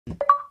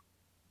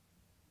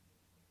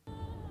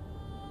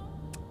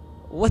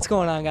What's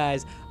going on,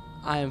 guys?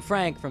 I am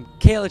Frank from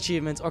Kale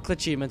Achievements, or Cl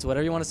Achievements,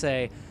 whatever you want to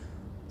say.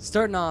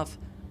 Starting off,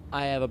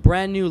 I have a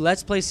brand new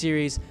Let's Play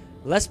series.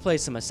 Let's play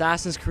some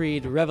Assassin's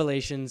Creed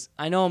Revelations.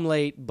 I know I'm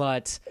late,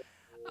 but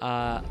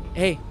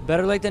hey,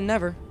 better late than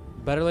never.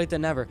 Better late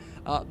than never.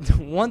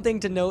 One thing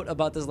to note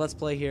about this Let's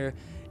Play here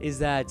is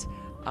that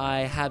I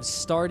have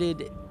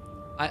started.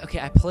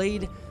 I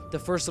played the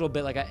first little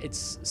bit.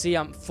 See,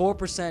 I'm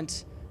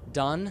 4%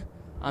 done.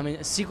 I'm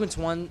in sequence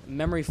 1,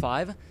 memory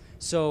 5.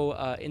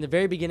 So in the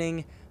very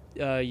beginning,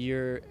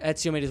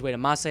 Ezio made his way to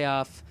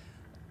Masyaf,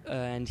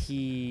 and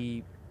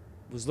he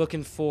was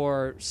looking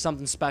for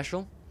something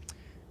special,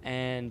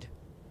 and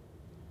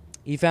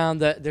he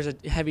found that there's a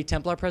heavy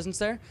Templar presence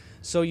there.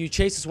 So you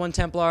chase this one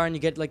Templar, and you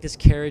get like this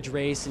carriage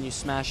race, and you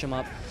smash him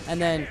up,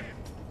 and then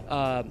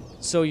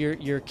so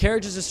your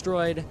carriage is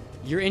destroyed.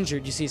 You're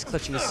injured. You see he's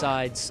clutching his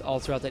sides all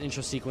throughout that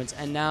intro sequence,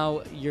 and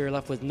now you're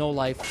left with no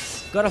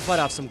life. Gotta fight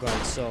off some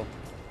guards. So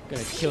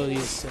gonna kill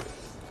these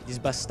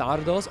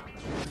bastardos.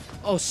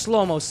 Oh,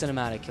 slow-mo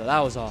cinematic kill. That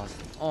was awesome.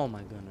 Oh my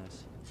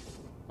goodness.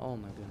 Oh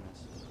my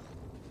goodness.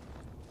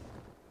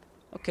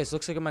 Okay, so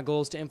looks like my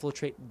goal is to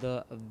infiltrate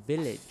the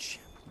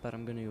village, but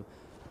I'm gonna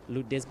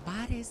loot these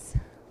bodies.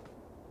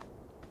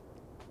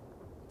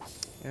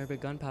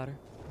 Arabic gunpowder.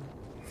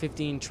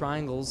 15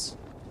 triangles.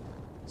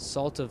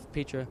 Salt of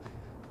Petra.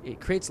 It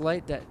creates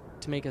light to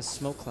make a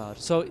smoke cloud.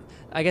 So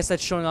I guess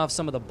that's showing off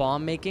some of the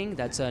bomb making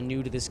that's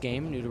new to this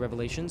game, new to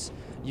Revelations.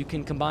 You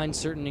can combine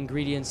certain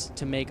ingredients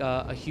to make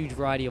a huge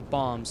variety of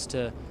bombs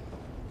to,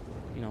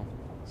 you know,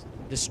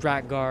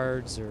 distract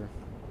guards or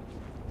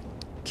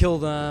kill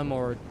them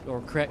or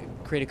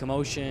create a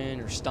commotion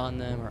or stun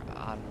them or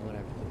I don't know,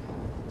 whatever.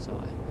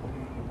 So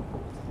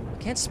I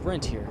can't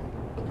sprint here.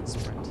 I can't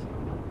sprint.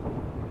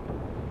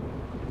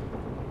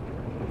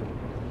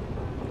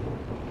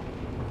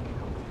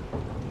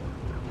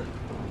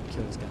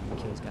 Kill this guy.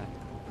 Kill this guy.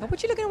 Oh,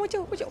 what you looking at? What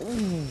you?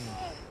 Ooh.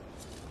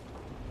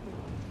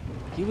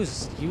 He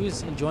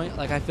was enjoying.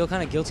 Like, I feel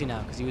kind of guilty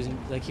now because he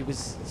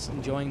was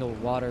enjoying the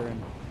water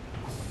and.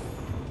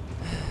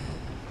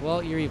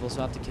 Well, you're evil, so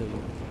I have to kill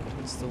you.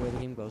 That's the way the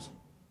game goes.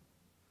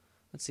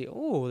 Let's see.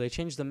 Oh, they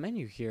changed the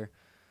menu here.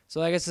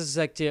 So I guess this is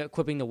like to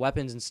equipping the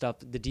weapons and stuff.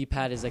 The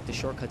D-pad is like the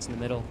shortcuts in the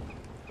middle,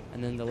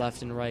 and then the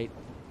left and right.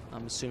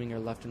 I'm assuming are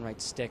left and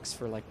right sticks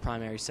for like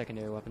primary,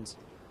 secondary weapons.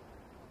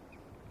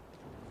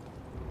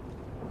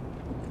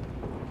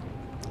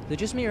 Is it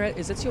just me or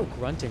is Ezio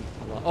grunting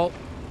a lot?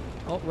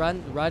 Oh,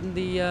 riding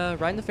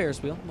the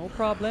Ferris wheel. No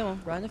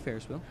problemo. Riding the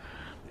Ferris wheel.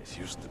 This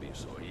used to be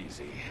so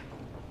easy.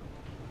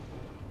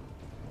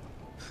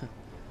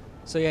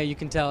 So yeah, you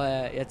can tell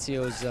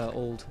Ezio's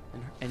old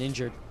and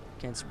injured.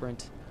 Can't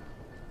sprint.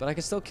 But I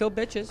can still kill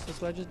bitches.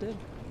 That's what I just did.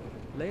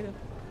 Later.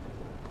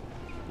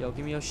 Yo,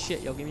 give me your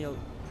shit. Yo, give me your...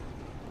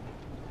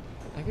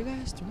 Like, you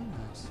guys doing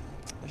this?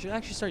 I should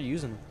actually start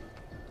using them.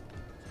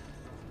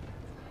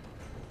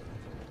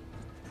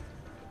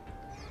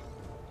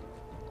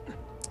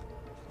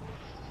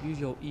 Use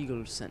your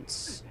eagle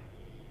sense.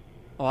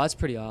 Oh, that's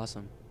pretty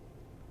awesome.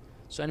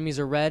 So enemies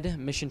are red,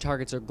 mission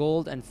targets are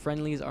gold, and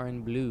friendlies are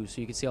in blue. So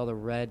you can see all the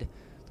red.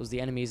 Those are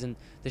the enemies, and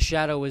the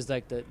shadow is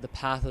like the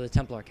path of the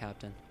Templar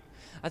captain.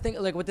 I think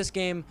like with this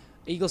game,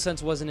 eagle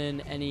sense wasn't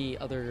in any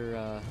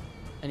other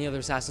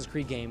Assassin's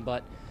Creed game,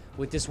 but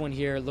with this one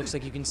here, it looks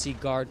like you can see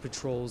guard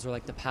patrols or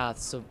like the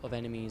paths of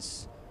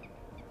enemies.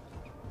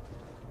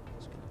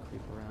 Just gonna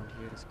creep around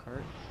here. This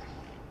cart.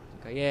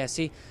 Okay, yeah,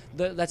 see,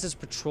 that's his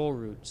patrol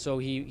route. So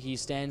he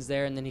stands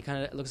there, and then he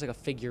kind of looks like a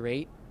figure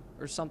 8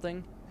 or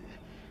something.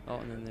 Oh,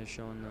 and then they're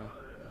showing the...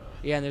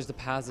 Yeah, and there's the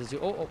paths. I see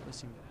the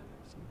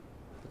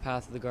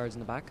path of the guards in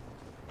the back.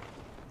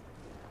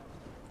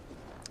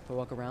 If I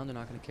walk around, they're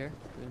not going to care.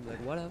 They're going to be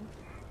like, whatever.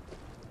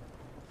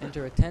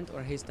 Enter a tent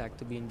or a haystack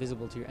to be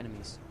invisible to your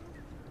enemies.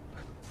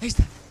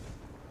 Haystack!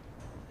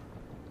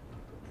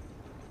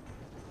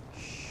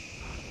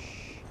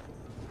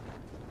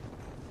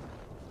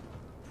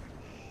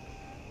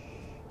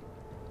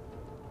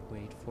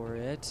 Wait for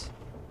it.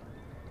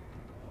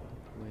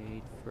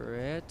 Wait for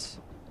it.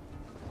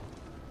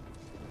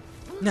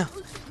 No.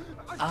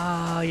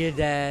 Oh, you're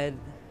dead.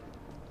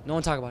 No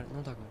one talk about it. No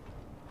one talk about it.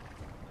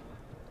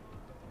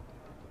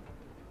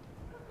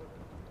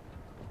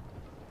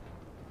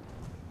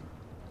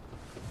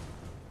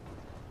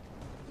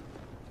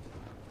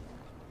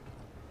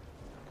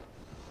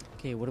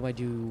 Okay, what do I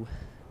do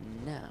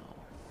now?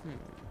 Oh,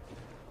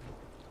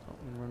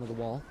 I'm gonna run to the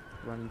wall.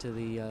 Run into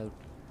the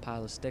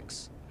pile of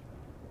sticks.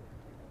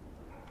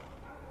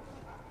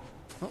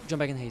 Oh,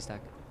 jump back in the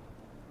haystack.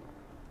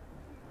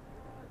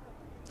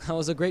 That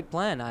was a great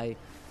plan. That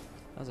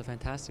was a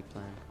fantastic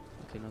plan.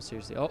 Okay, no,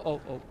 seriously. Oh,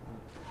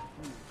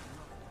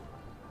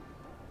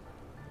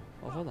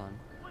 hold on.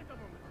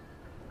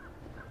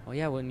 Oh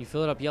yeah, when you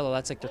fill it up yellow,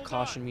 that's like their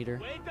caution meter.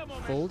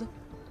 Filled.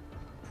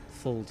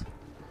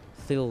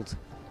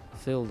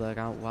 Like,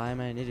 why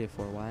am I an idiot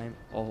for? Why?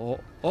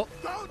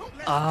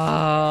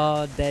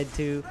 Ah, dead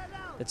too.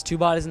 That's 2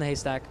 bodies in the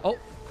haystack. Oh,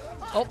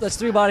 that's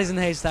 3 bodies in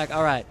the haystack.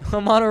 All right,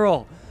 I'm on a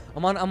roll.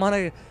 I'm on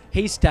a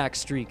haystack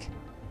streak.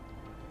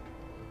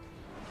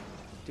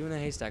 Doing a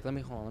haystack. Hold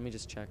on. Let me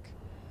just check.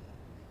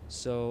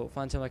 So,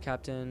 find Templar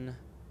Captain.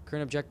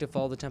 Current objective,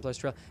 follow the Templar's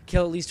trail.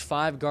 Kill at least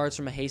 5 guards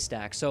from a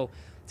haystack. So,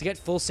 to get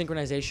full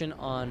synchronization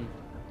on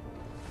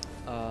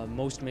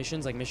most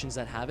missions, like missions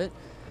that have it,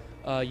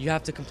 you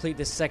have to complete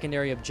this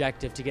secondary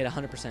objective to get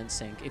 100%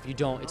 sync. If you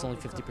don't, it's only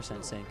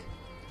 50% sync.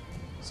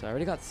 So, I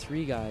already got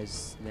 3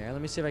 guys there.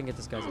 Let me see if I can get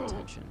this guy's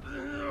attention.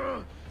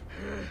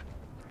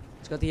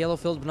 It's got the yellow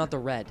filled, but not the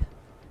red.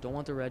 Don't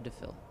want the red to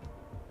fill.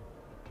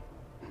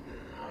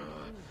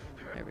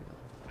 There we go.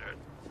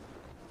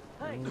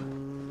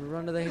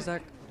 Run to the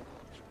haystack.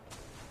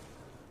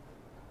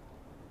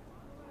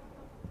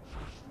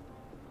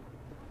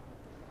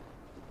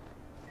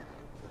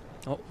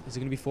 Oh, is it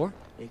gonna be 4?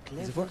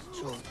 Is it 4?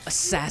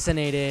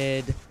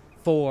 Assassinated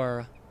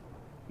 4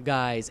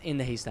 guys in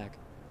the haystack.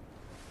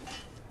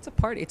 It's a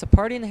party. It's a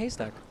party in the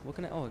haystack. What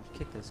can I? Oh,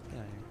 kick this. Get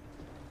out of here.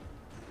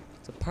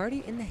 It's a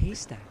party in the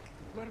haystack.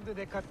 Where do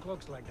they cut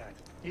cloaks like that?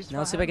 Now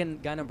let's see if I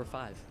get guy number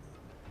 5.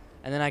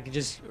 And then I can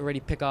just already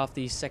pick off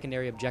the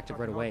secondary objective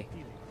right away.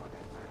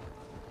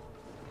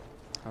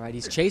 Alright,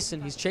 he's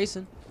chasing. He's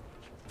chasing.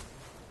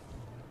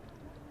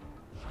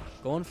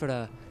 Going for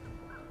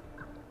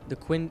the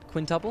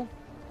quintuple?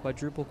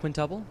 Quadruple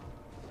quintuple?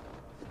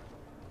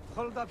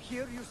 Hold up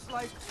here, you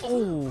slight.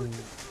 Oh!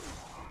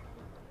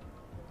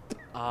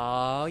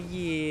 Oh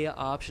yeah,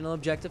 optional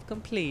objective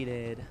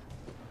completed.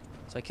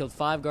 So I killed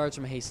 5 guards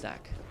from a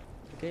haystack.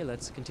 Okay,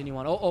 let's continue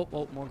on.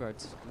 Oh, more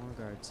guards. More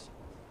guards.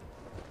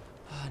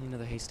 Oh, I need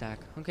another haystack.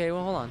 Okay,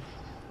 well, hold on.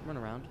 Run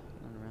around.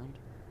 Run around.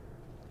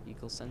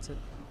 Eagle sense it.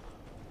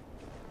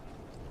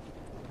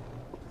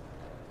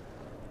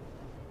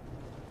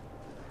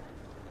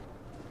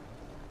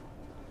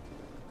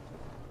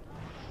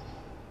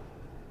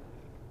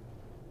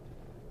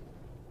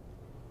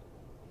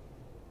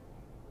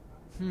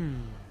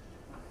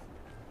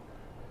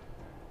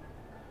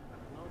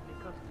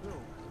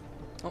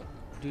 Oh,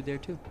 dude there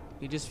too.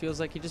 He just feels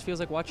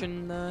like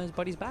watching his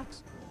buddies'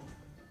 backs.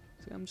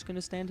 So I'm just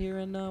gonna stand here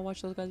and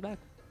watch those guys back.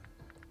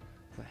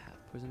 What I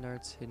have? Poison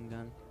darts, hidden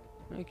gun.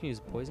 No, you can use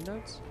poison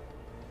darts.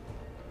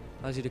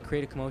 Allows you to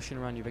create a commotion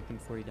around your victim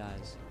before he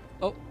dies.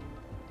 Oh,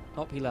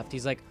 he left.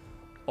 He's like,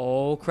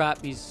 oh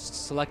crap! He's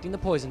selecting the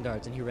poison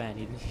darts, and he ran.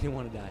 He didn't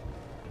want to die.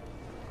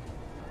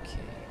 Okay.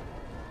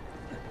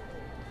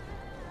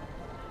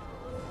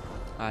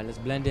 All right, let's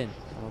blend in.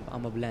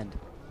 I'm a blend.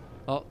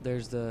 Oh,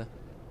 there's the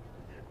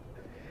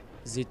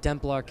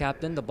Templar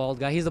captain, the bald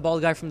guy. He's the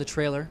bald guy from the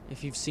trailer.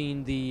 If you've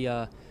seen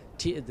the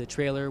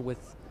trailer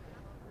with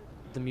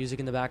the music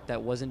in the back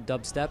that wasn't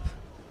dubstep.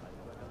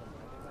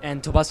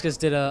 And Tobuscus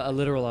did a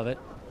literal of it.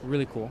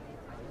 Really cool.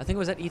 I think it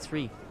was at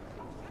E3.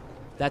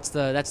 That's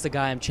the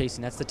guy I'm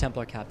chasing. That's the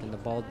Templar captain, the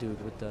bald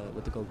dude with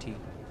the goatee.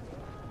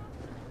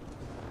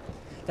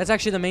 That's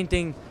actually the main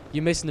thing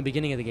you missed in the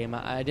beginning of the game.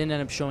 I didn't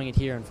end up showing it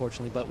here,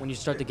 unfortunately, but when you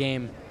start the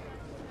game,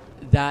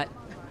 that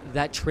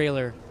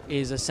trailer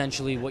is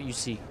essentially what you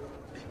see.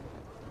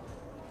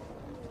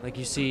 Like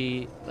you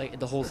see like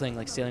the whole thing,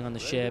 like sailing on the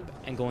ship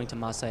and going to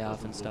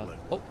Masyaf and stuff.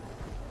 Oh,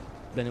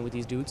 blending with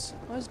these dudes.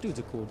 Oh, these dudes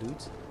are cool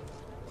dudes.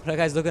 That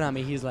guy's looking at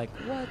me. He's like,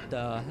 what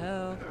the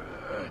hell?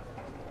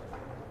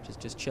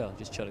 Just chill.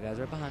 Just chill. The guy's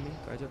right behind me.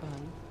 Guard's right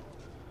behind me.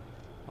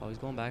 Oh, he's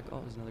going back. Oh,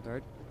 there's another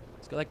guard.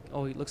 It's like,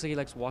 oh, he looks like he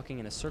likes walking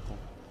in a circle.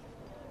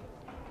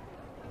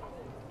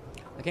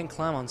 I can't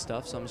climb on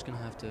stuff, so I'm just gonna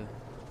have to.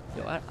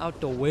 Yo,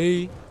 out the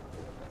way.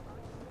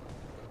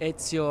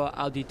 Ezio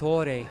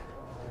Auditore.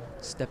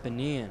 Stepping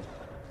in.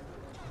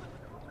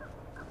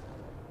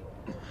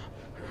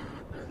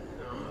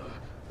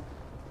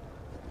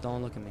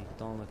 Don't look at me.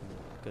 Don't look at me.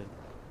 Good.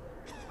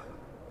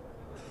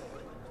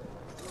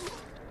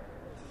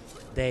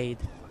 Died.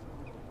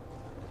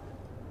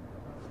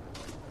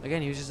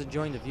 Again, he was just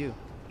enjoying the view.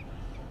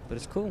 But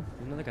it's cool.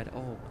 There's another guy.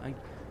 Oh, I'm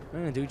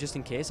gonna do just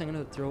in case. I'm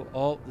gonna throw.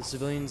 Oh, the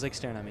civilian's like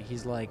staring at me.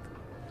 He's like,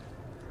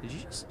 did you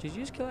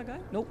just kill that guy?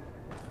 Nope.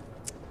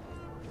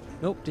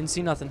 Nope, didn't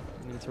see nothing.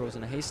 I'm gonna throw us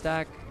in a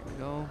haystack. There we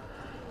go.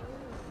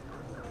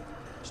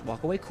 Just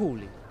walk away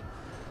coolly.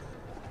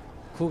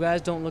 Cool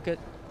guys don't look at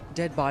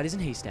dead bodies in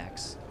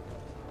haystacks.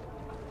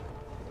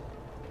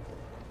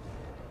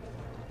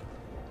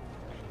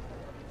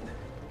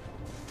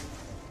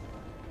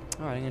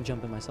 Alright, I'm gonna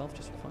jump in myself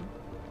just for fun.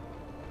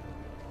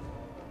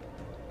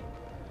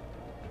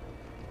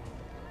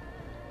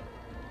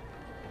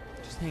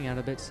 Just hang out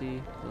a bit, see.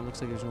 It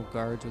looks like there's no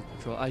guards with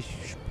patrol. I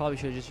probably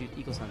should have just used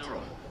Eagle Sense.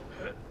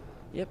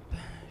 Yep,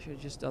 should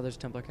just. Oh, there's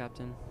Templar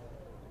Captain.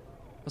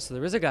 Oh, so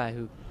there is a guy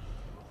who.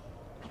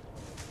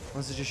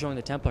 Unless it's just showing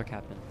the Templar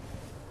Captain.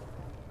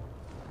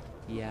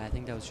 Yeah, I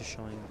think that was just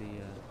showing the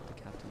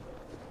captain.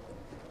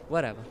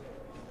 Whatever.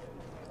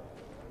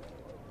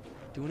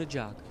 Doing a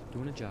jog.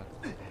 Doing a jog.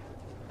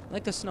 I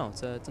like the snow.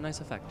 It's a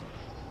nice effect.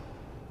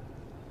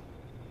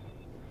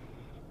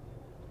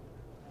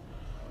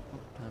 Oh,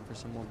 time for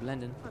some more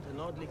blending. What an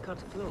oddly cut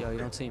cloak. Yo, you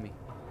don't see me.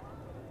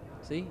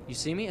 See? You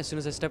see me? As soon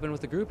as I step in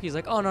with the group, he's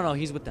like, oh, no,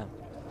 he's with them.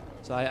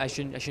 So I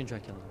shouldn't try killing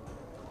him.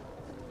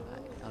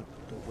 Right, out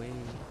the way.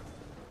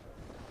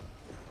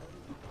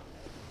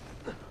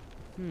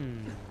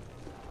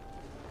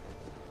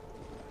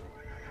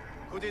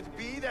 Could it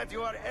be that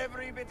you are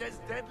every bit as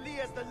deadly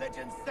as the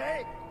legends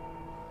say?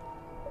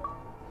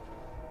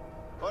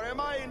 Or am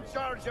I in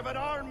charge of an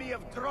army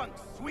of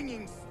drunks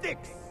swinging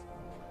sticks?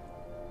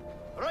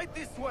 Right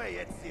this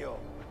way, Ezio.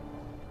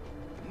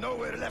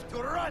 Nowhere left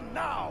to run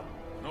now!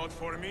 Not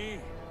for me,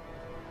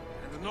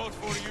 and not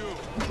for you.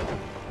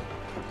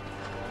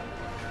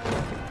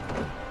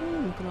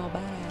 Ooh, looking all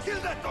badass. Kill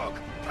that dog!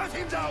 Cut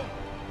him down!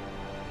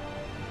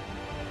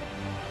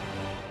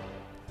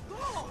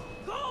 Go!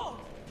 Go!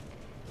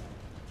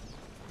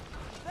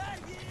 There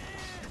he is!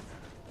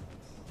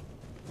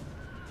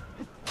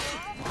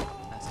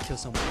 Let's kill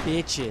some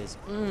bitches.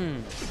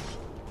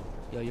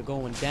 Yo, you're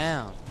going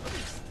down.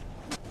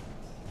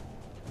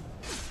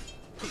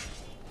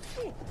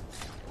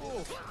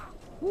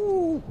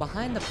 Ooh,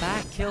 behind the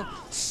back kill,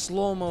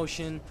 slow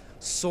motion,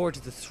 sword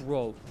to the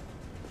throat.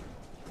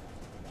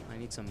 I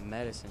need some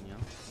medicine, yo.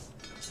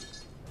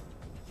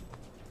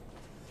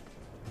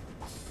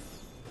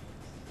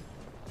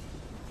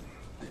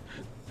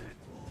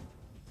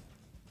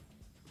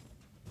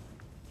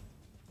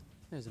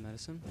 There's the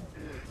medicine.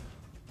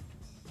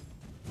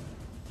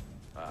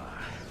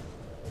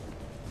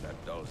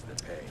 That dulls the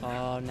pain.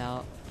 Oh,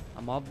 now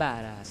I'm all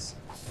badass.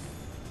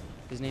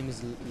 His name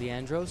is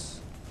Leandros.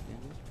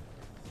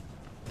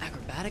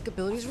 Acrobatic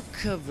abilities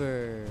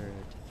recovered.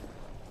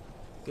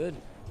 Good.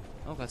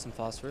 Oh, got some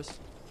phosphorus.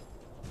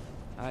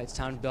 Alright, it's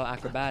time to build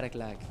acrobatic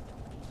leg.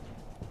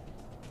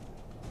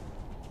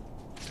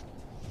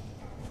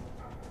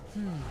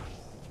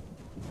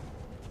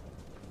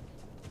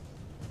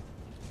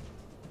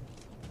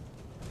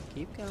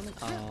 Keep coming.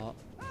 Oh.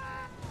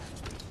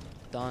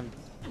 Done.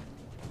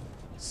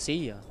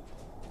 See ya.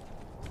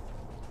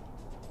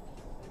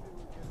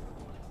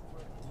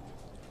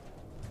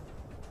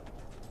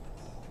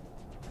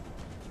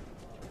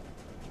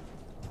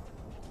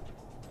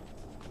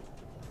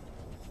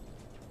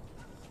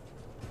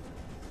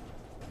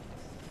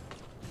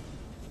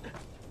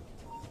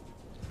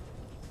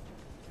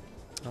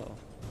 Uh-oh.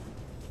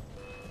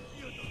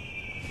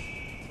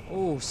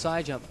 Oh,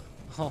 side jump.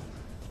 Oh.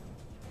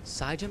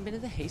 Side jump into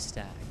the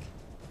haystack.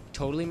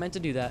 Totally meant to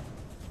do that.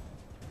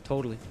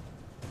 Totally.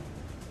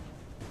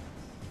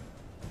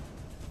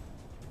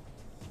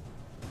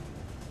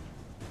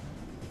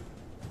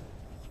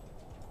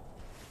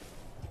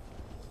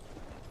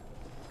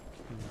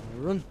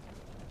 Run.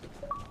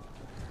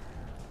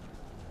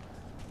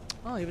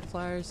 Oh, even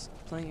Flyers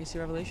playing AC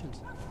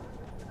Revelations.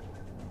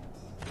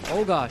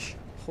 Oh gosh.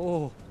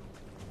 Oh.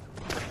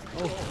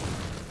 Oh.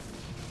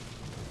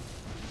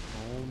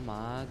 Oh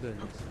my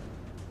goodness.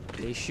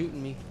 They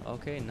shooting me.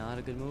 Okay, not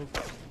a good move.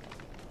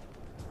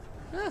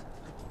 Ah.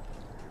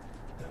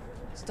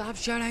 Stop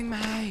shooting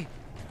me!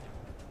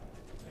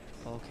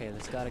 Okay,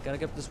 let's gotta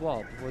get up this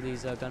wall before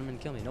these gunmen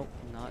kill me. Nope,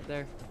 not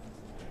there.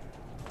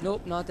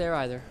 Nope, not there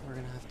either. We're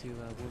gonna have to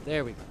move.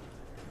 There we go.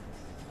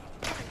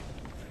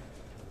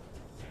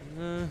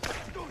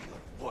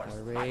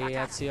 Hurry,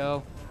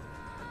 Ezio.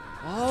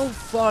 Oh,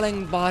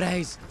 falling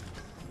bodies!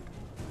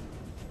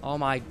 Oh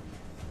my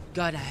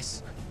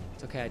goodness.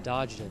 It's okay, I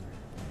dodged it.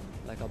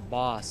 Like a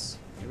boss.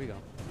 Here we go.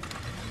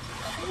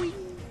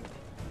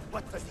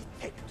 What does it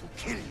take to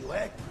kill you,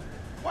 eh?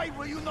 Why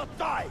will you not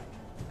die?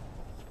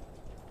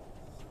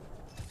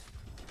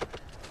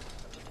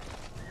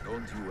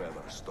 Don't you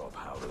ever stop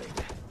howling.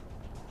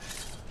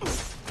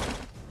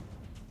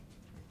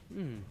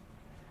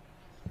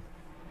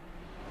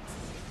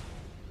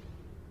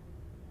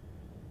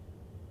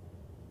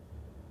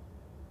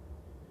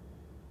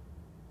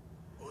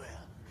 Well,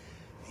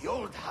 the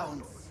old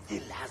hound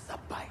still has a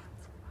bite.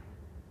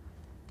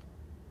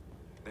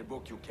 The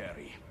book you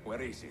carry,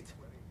 where is it?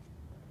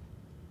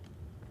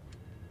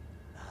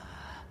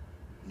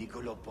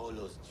 Niccolo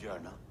Polo's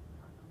journal.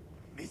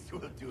 This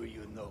will do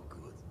you no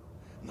good.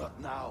 Not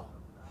now.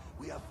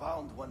 We have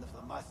found one of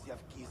the Masyaf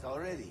keys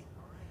already,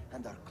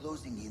 and are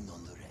closing in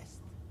on the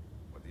rest.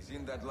 What is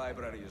in that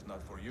library is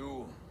not for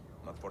you,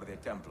 not for the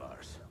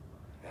Templars.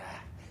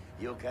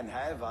 You can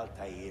have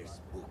Altair's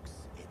books,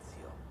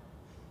 Ezio.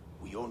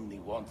 We only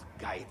want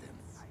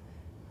guidance.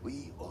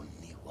 We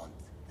only want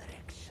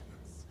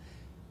directions.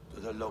 To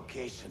the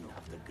location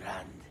of the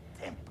Grand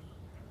Temple.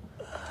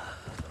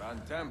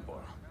 Grand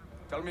Temple?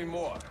 Tell me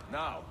more,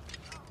 now.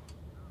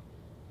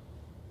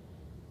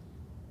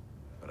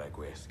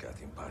 Requiescat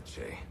in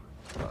pace,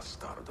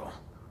 bastardo.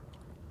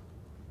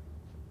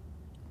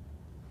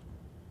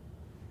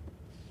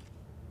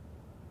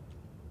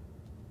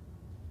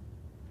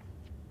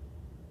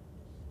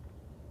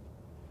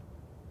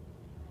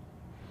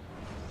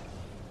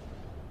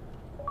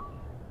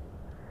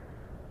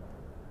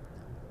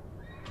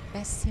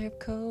 Best serve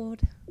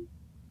code.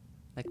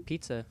 Like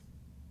pizza.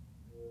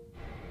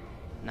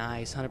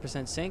 Nice,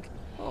 100% sync.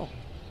 Oh.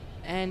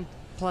 And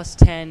plus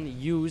 10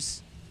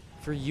 use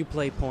for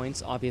Uplay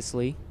points,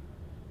 obviously.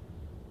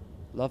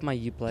 Love my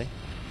Uplay.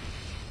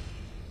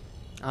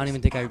 I don't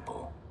even think I...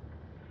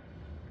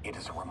 It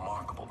is a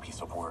remarkable piece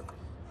of work.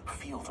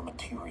 Feel the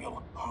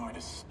material, hard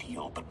as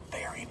steel, but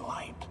very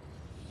light.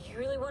 You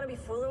really want to be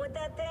fooling with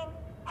that thing?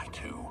 I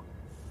do.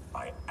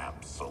 I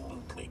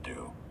absolutely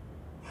do.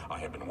 I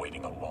have been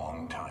waiting a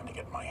long time to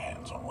get my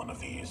hands on one of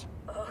these.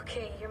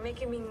 Okay, you're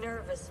making me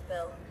nervous,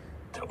 Bill.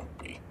 Don't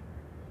be.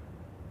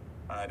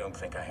 I don't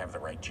think I have the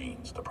right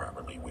genes to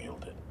properly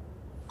wield it.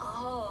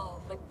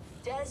 Oh, but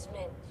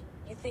Desmond,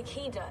 you think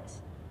he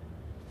does?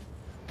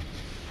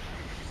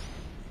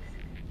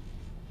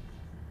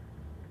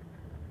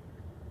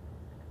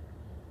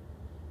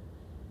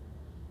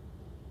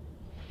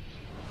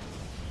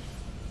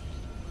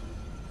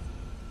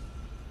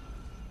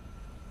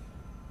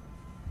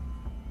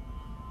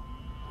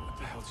 What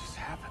the hell just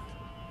happened?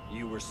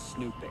 You were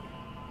snooping.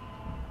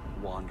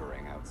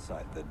 Wandering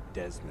outside the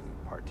Desmond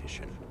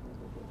partition.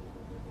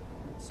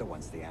 So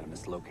once the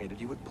Animus located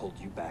you, it pulled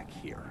you back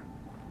here.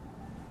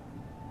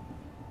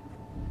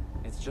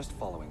 It's just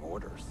following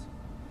orders.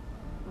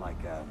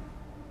 Like a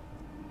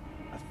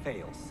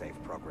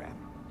fail-safe program.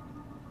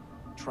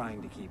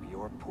 Trying to keep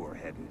your poor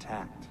head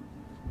intact.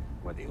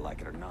 Whether you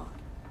like it or not.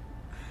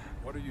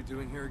 What are you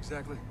doing here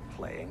exactly?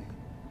 Playing.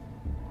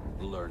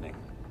 Learning.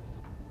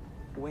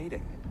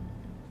 Waiting.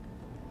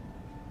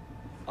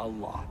 A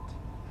lot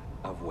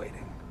of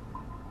waiting.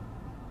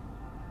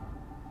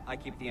 I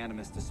keep the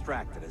Animus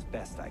distracted as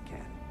best I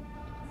can.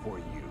 For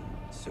you,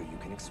 so you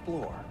can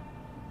explore.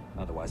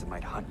 Otherwise it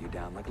might hunt you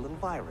down like a little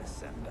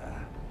virus and,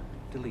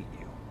 delete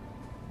you.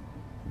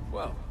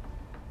 Well,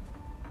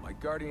 my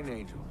guardian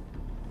angel.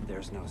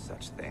 There's no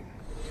such thing.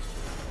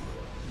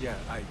 Yeah,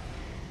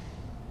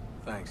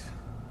 Thanks.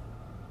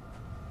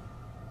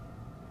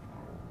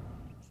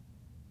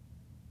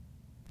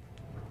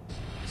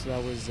 So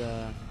that was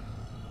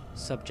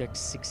subject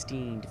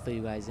 16 to fill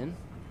you guys in.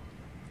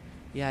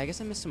 Yeah, I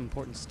guess I missed some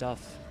important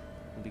stuff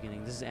in the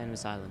beginning. This is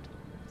Animus Island.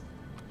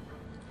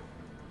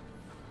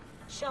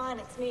 Sean,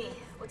 it's me.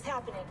 What's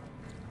happening?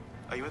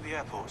 Are you at the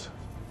airport?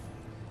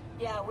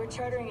 Yeah, we're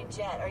chartering a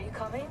jet. Are you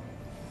coming?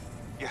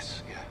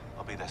 Yes, yeah.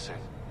 I'll be there soon.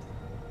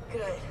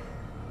 Good.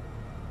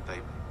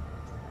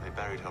 They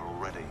buried her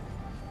already.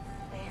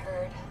 I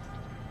heard.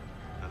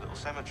 In a little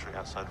cemetery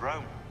outside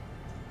Rome.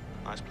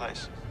 Nice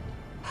place.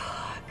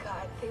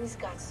 God, things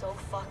got so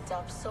fucked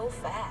up so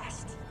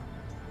fast.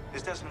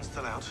 Is Desmond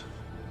still out?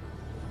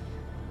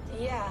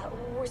 Yeah,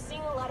 we're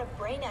seeing a lot of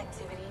brain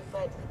activity,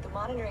 but with the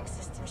monitoring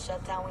system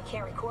shut down, we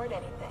can't record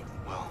anything.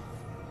 Well,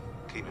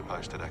 keep me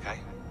posted, okay?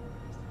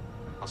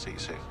 I'll see you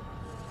soon.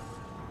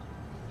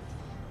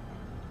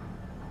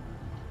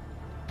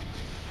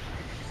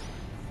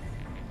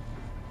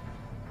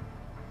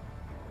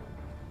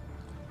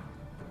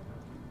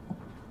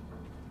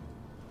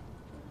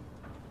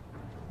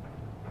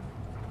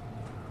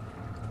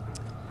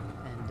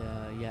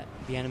 And yeah,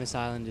 the Animus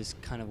Island is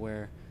kind of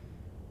where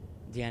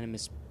the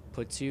Animus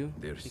puts you.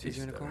 Dear because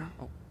you're in a sister, coma.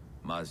 Oh.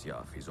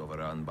 Masyaf is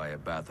overrun by a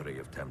battery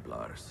of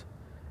Templars,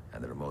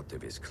 and their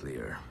motive is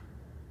clear.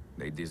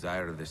 They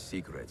desire the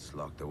secrets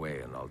locked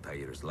away in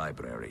Altair's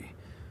library.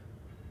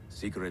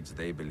 Secrets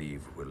they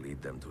believe will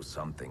lead them to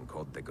something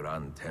called the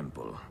Grand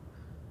Temple.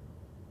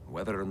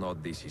 Whether or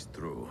not this is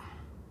true,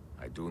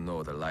 I do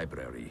know the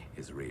library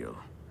is real.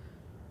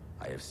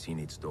 I have seen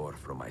its door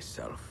for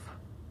myself.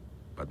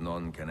 But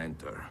none can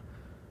enter.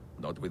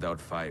 Not without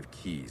 5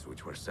 keys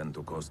which were sent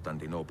to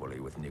Constantinople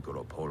with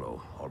Niccolo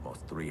Polo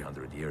almost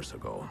 300 years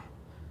ago.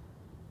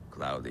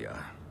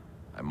 Claudia,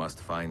 I must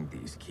find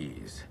these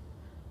keys.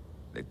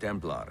 The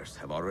Templars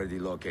have already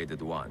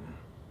located one,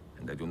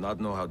 and I do not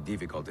know how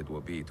difficult it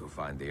will be to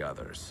find the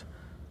others.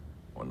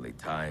 Only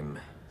time,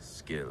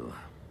 skill,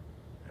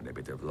 and a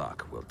bit of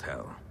luck will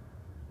tell.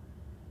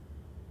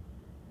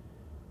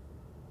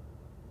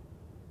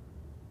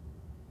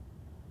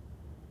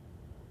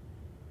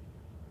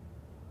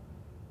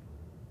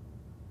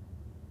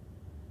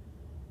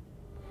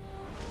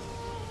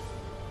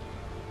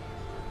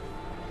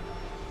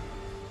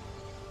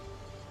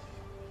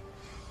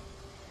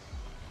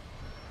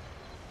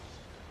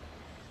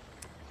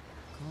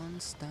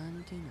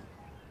 Constantinople.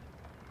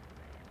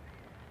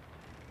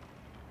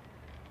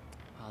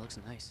 Wow, looks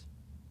nice.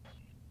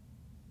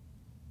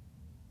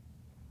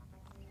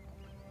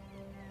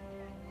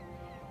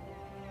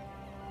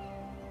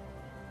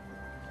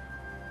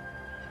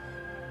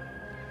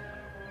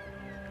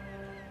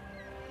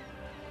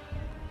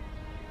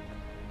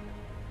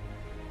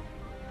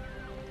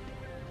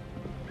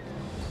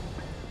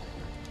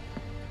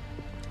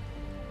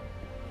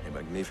 A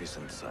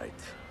magnificent sight.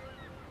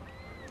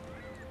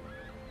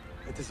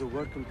 It is a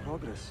work in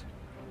progress.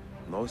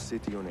 No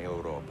city in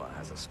Europa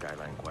has a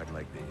skyline quite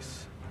like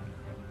this.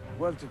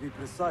 Well, to be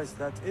precise,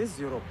 that is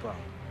Europa.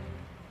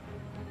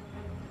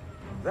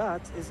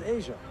 That is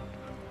Asia.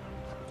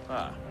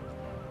 Ah.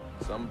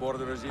 Some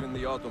borders even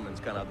the Ottomans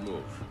cannot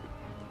move.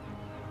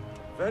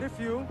 Very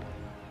few.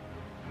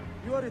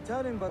 You are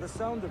Italian by the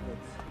sound of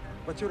it,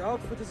 but your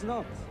outfit is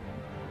not.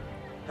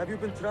 Have you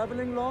been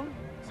traveling long?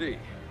 Si,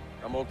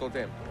 da molto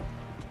tempo.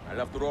 I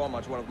left Rome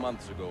 12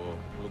 months ago,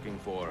 looking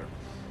for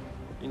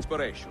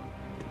inspiration.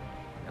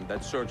 And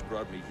that search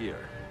brought me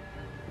here.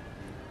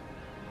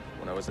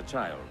 When I was a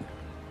child,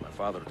 my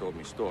father told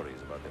me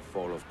stories about the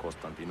fall of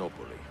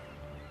Constantinople.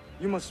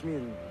 You must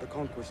mean the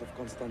conquest of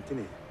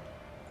Constantinople.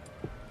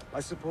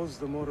 I suppose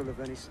the moral of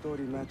any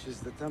story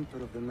matches the temper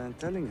of the man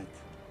telling it.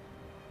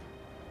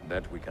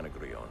 That we can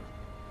agree on.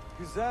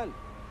 Güzel.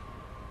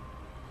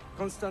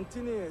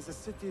 Constantinople is a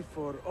city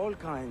for all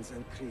kinds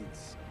and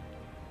creeds.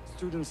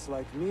 Students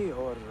like me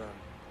or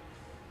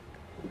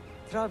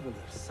travelers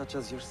such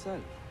as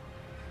yourself.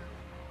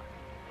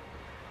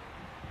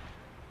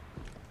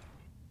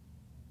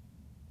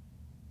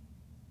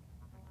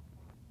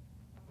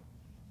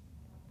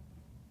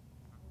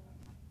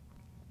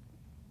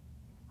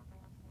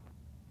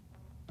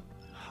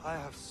 I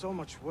have so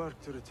much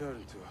work to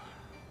return to.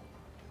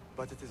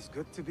 But it is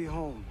good to be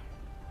home.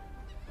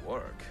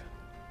 Work?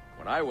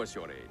 When I was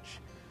your age,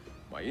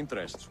 my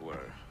interests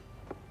were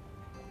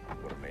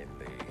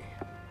mainly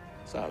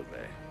salve.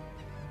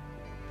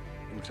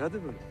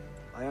 Incredible.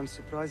 I am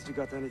surprised you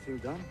got anything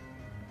done.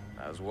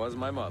 As was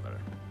my mother.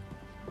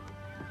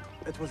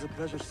 It was a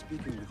pleasure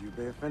speaking with you,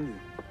 Bey Effendi.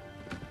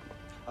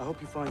 I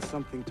hope you find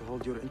something to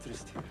hold your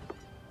interest here.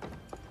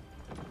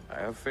 I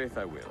have faith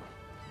I will.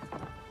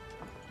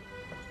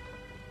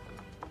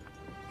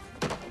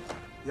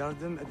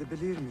 Yardım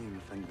edebilir miyim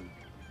efendim?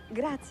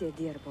 Grazie,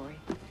 dear boy.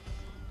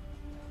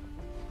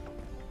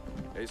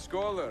 A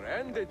scholar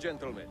and a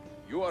gentleman.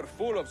 You are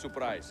full of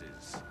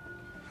surprises.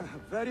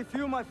 Very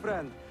few, my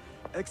friend.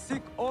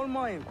 Eksik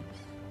olmayın.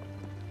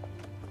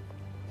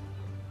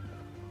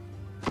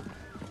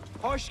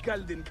 Hoş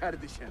geldin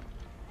kardeşim.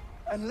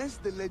 Unless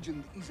the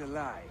legend is a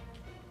lie,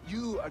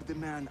 you are the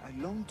man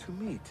I long to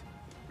meet.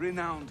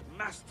 Renowned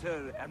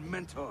master and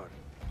mentor.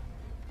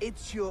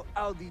 Ezio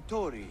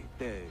Auditore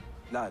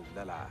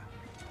de la.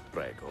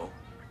 Prego.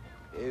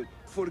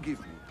 Forgive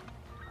me.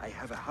 I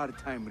have a hard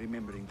time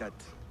remembering that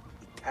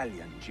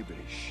Italian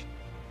gibberish.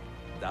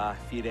 Da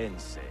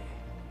Firenze.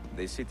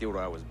 The city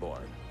where I was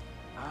born.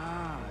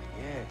 Ah,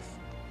 yes.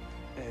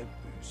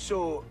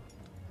 So,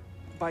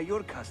 by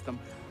your custom,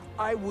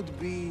 I would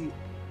be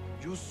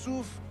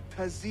Yusuf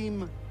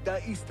Kazim da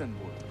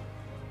Istanbul.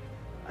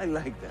 I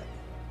like that.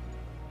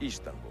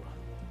 Istanbul.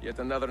 Yet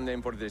another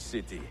name for this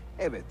city.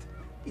 Evet,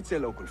 it's a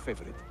local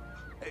favorite.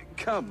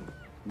 Come,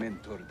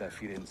 Mentor da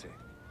Firenze.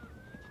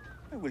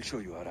 I will show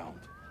you around.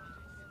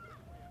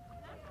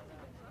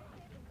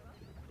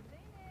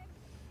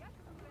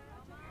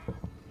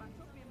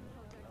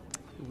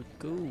 Here we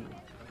go.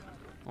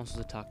 Also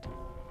to talk to him.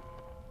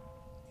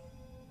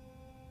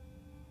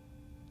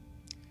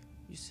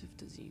 Yusuf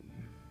Dazim.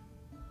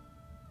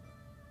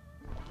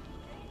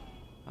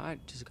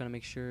 Alright, just gotta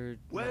make sure.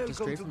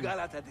 Welcome to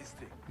Galata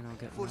district. And I'll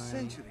get For my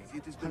centuries,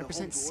 it has been a home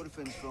 100% to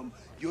orphans from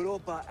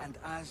Europa and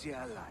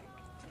Asia alike.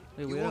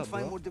 Wait, You wait won't up,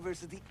 find bro. more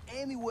diversity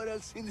anywhere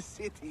else in the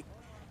city.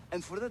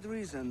 And for that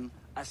reason,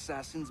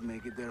 assassins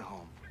make it their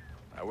home.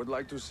 I would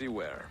like to see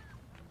where.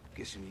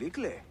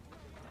 Kesinlikle.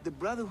 The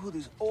Brotherhood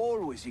is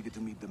always eager to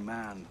meet the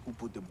man who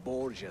put the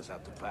Borgias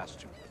out to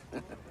pasture.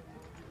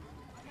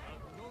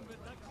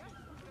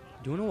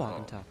 Doing a walk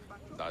and talk.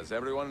 Does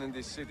everyone in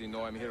this city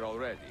know I'm here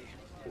already?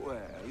 Well,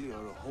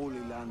 your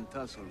Holy Land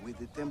tussle with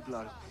the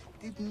Templars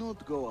did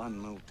not go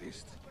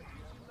unnoticed.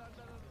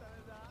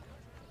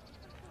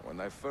 When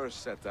I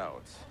first set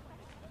out,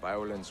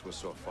 violence was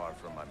so far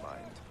from my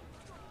mind.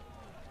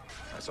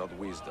 I sought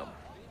wisdom.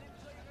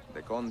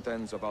 The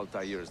contents of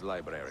Altair's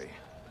library.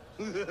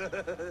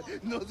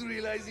 Not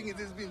realizing it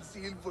has been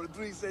sealed for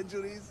 3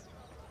 centuries?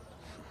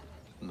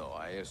 No,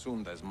 I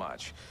assumed as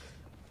much.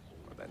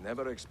 But I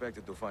never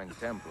expected to find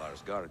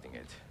Templars guarding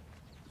it.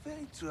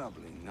 Very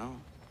troubling, no?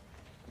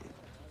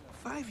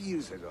 5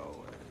 years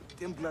ago,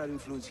 Templar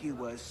influence here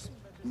was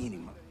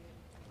minimal.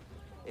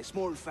 A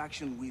small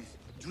faction with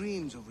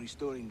dreams of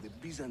restoring the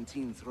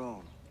Byzantine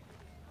throne.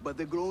 But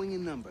they're growing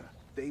in number,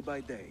 day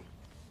by day.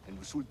 And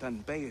with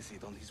Sultan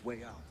Bayezid on his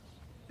way out,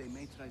 they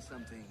may try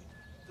something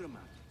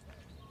dramatic.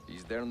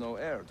 Is there no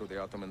heir to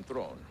the Ottoman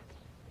throne?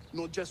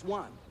 Not just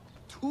one,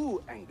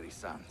 2 angry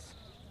sons.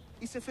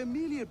 It's a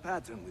familiar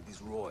pattern with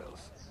these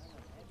royals.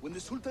 When the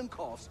Sultan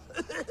coughs,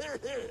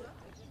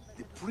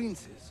 the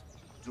princes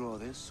draw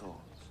their swords.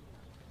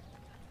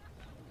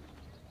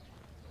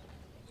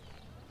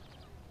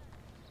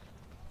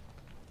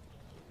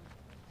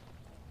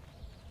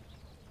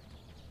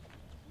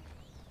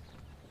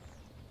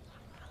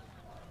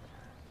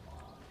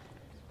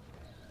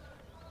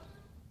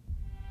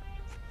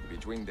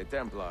 Between the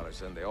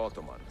Templars and the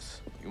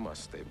Ottomans, you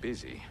must stay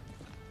busy.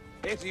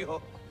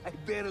 Ezio, I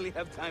barely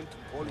have time to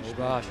polish. Oh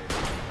gosh.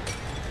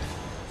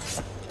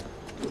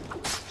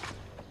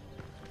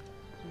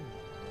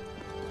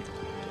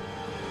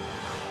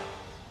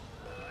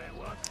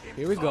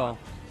 Here we go.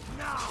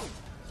 Now!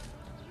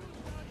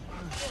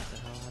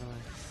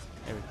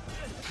 There we go.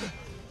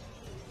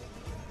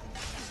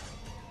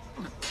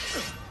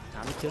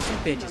 Time to kill some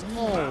bitches.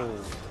 Oh!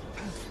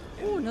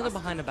 Oh, another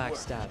behind the back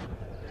stab.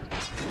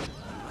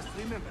 Must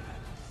remember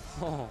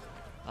that. Oh,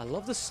 I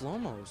love the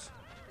slow-mos.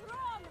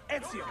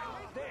 Ezio,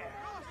 there.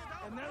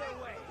 Another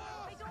way.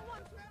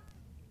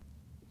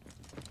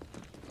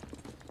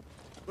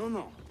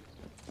 No.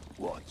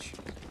 Watch.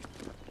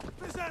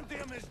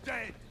 Byzantium is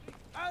dead,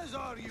 as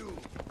are you.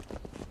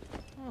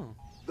 Oh.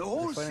 The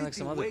whole fighting like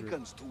city some other group.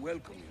 awakens to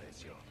welcome you,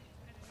 Ezio.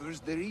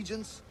 First the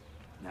regents,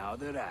 now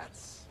the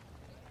rats.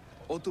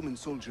 Ottoman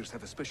soldiers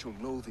have a special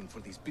loathing for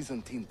these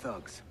Byzantine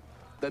thugs.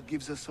 That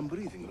gives us some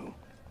breathing room.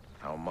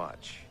 How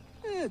much?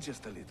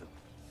 Just a little.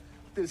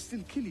 They'll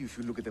still kill you if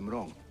you look at them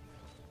wrong.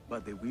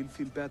 But they will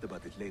feel bad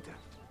about it later.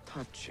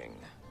 Touching.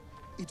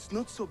 It's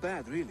not so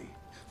bad, really.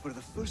 For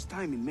the first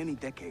time in many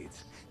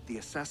decades, the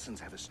assassins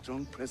have a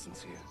strong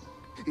presence here.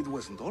 It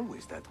wasn't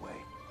always that way.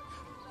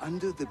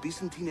 Under the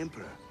Byzantine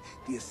Emperor,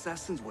 the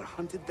assassins were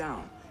hunted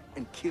down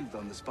and killed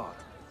on the spot.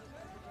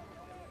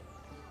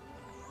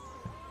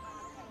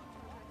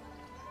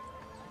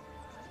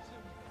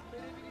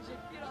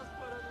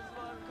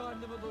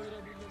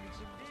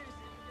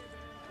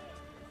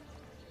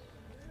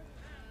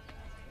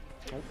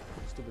 Oh,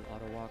 stupid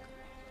auto walk.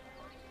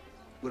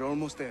 We're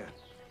almost there.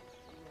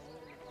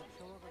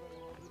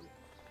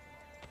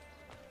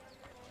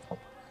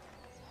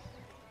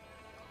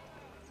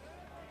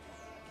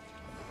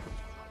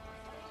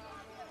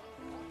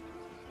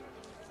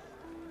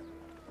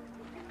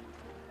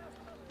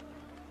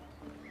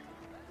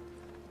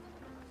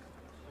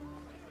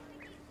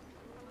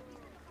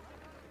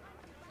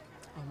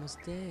 Almost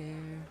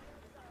there.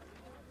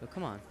 Oh,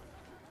 come on.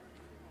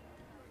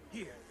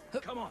 Here,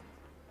 come on.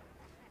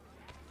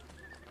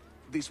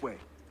 This way.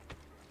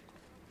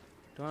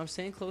 Don't I'm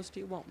staying close to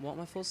you? Want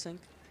my full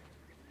sync?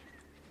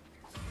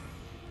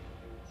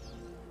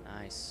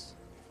 Nice.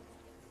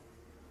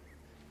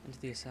 Into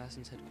the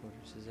assassin's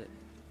headquarters. Is it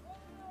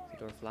the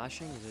door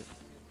flashing? Is it?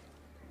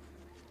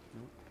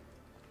 Nope.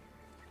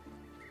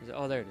 Is it?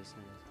 Oh, there it is.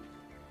 There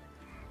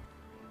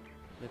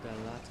it is. The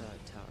Galata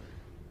Tower.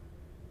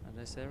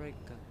 Did I say it right?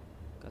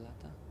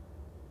 Galata?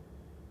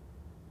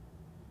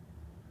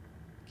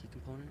 Key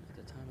component at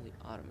the time of the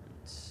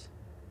Ottomans.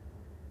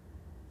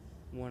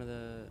 One of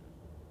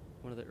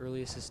the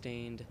earliest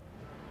sustained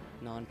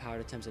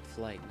non-powered attempts at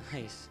flight.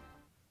 Nice.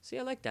 See,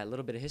 I like that. A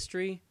little bit of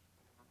history.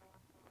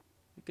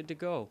 Good to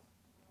go.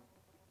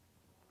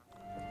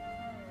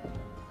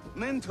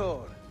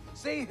 Mentor,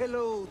 say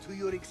hello to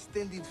your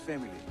extended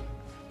family.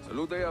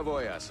 Salute a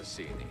voi,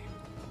 assassini.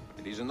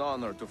 It is an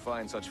honor to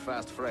find such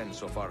fast friends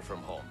so far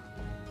from home.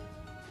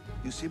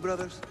 You see,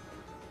 brothers?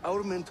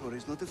 Our mentor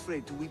is not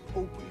afraid to weep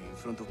openly in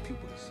front of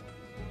pupils.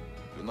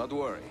 Do not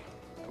worry.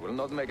 I will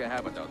not make a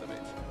habit out of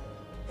it.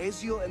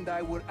 Ezio and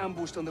I were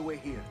ambushed on the way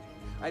here.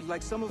 I'd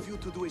like some of you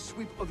to do a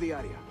sweep of the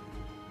area.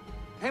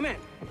 Hey, man!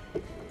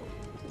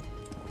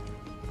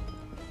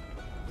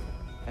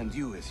 And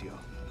you, Ezio.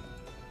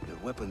 Your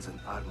weapons and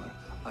armor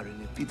are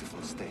in a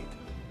pitiful state.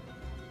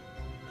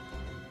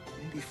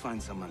 Maybe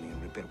find some money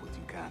and repair what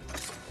you can.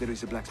 There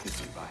is a blacksmith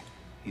nearby.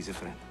 He's a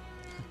friend.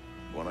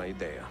 Buona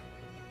idea.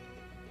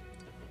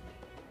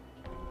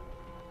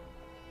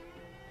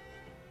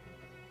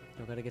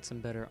 I gotta get some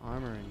better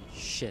armor and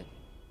shit.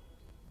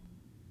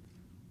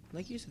 I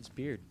like Yusuf's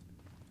beard.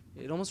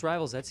 It almost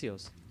rivals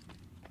Ezio's.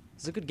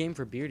 This is a good game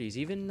for beardies.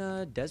 Even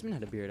Desmond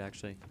had a beard,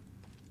 actually.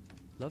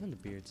 Loving the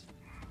beards.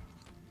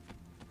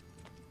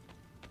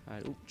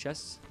 Alright, ooh,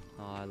 chests.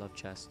 Oh, I love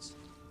chests.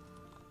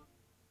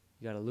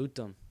 You gotta loot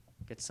them.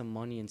 Get some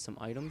money and some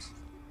items.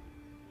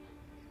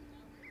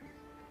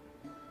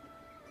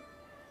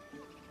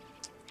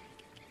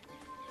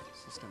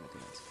 Systemic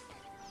events.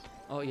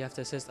 Oh, you have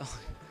to assist. Oh,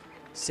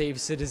 save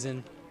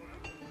citizen.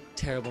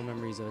 Terrible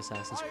memories of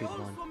Assassin's Creed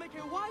 1.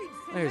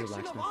 There's a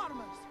blacksmith.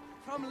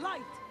 From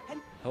light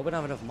and I hope I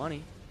don't have enough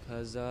money,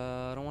 because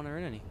I don't want to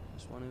earn any. I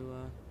just want to,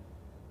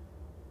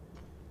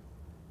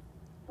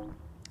 There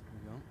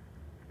we go.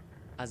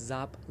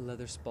 Azap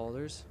leather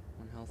spoilers.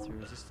 1 health through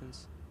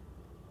resistance.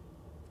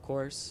 Of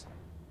course.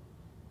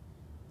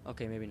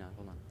 Okay, maybe not.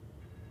 Hold on.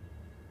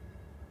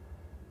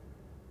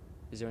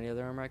 Is there any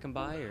other armor I can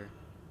buy, or?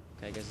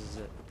 Okay, I guess this is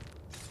it.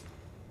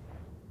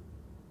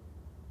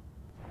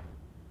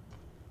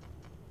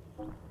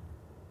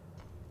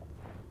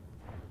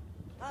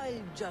 I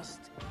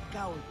just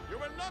count. You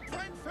will not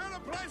find fairer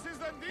prices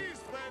than these,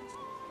 friends.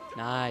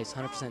 Nice,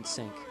 100%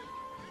 sync.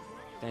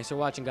 Thanks for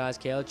watching, guys.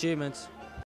 KL Achievements.